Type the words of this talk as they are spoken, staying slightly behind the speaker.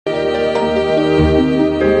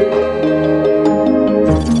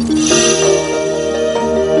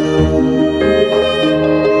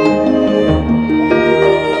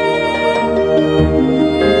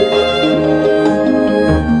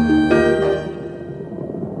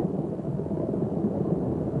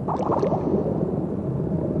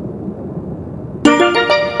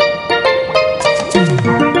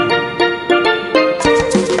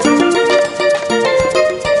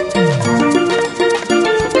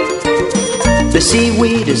The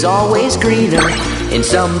seaweed is always greener in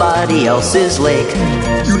somebody else's lake.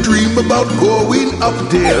 You dream about going up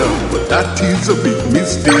there, but that is a big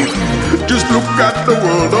mistake. Just look at the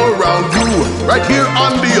world around you, right here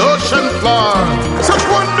on the ocean floor. Such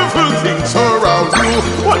wonderful things around you.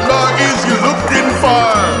 What more is you looking for?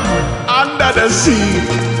 Under the sea,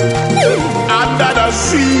 under the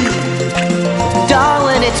sea.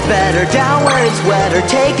 Darling, it's better down where it's wetter.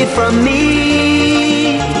 Take it from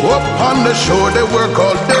me. Up on the shore they work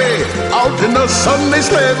all day, out in the sun they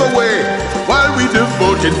slave away, while we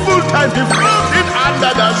devoted full time to floating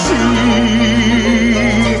under the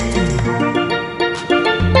sea.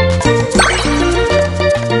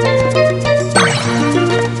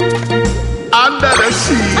 Under the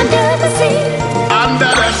sea, under the sea,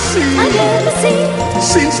 under the sea, under the sea.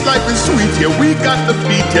 Since life is sweet here, we got to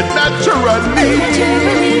beat it naturally.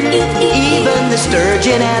 Even the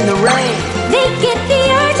sturgeon and the ray, they get the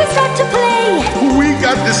urge and start to play. We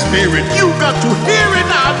got the spirit, you got to hear it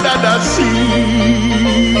under the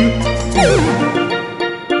sea.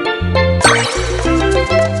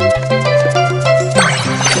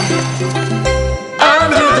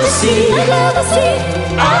 under the sea, Under the sea,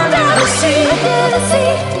 under the sea. under the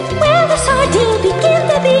sea. Where the sardine begin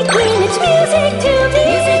to begin, it's music to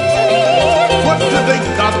me. What do they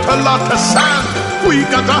got? A lot of sand. We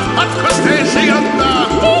got a hot crustacean there.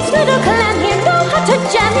 Each little clam here know how to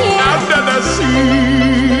jam here. Under the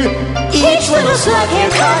sea. Each little slug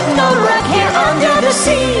here cutting a rug here under the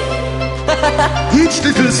sea. Each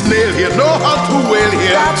little snail here know how to whale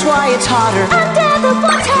here. That's why it's hotter Under the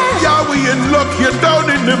water, Yeah, we in luck here, down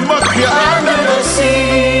in the muck here. under the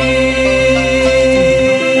sea.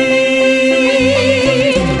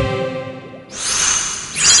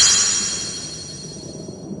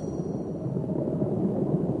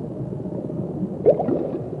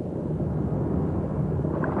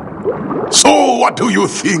 So, what do you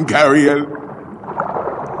think, Arielle?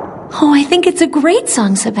 Oh, I think it's a great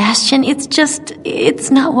song, Sebastian.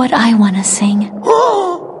 It's not what I want to sing.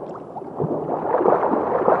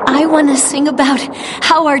 I want to sing about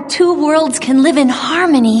how our two worlds can live in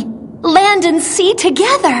harmony, land and sea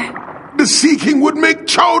together. The Sea King would make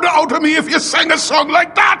chowder out of me if you sang a song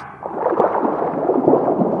like that.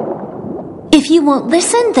 If you won't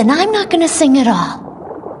listen, then I'm not going to sing at all.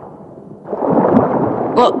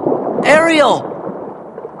 Well, Arielle!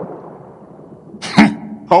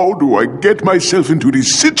 How do I get myself into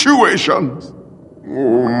these situations?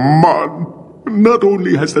 Oh, man. Not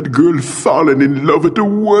only has that girl fallen in love at the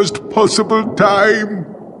worst possible time,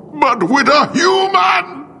 but with a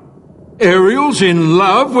human! Ariel's in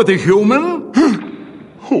love with a human?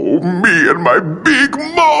 Oh, me and my big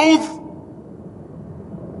mouth!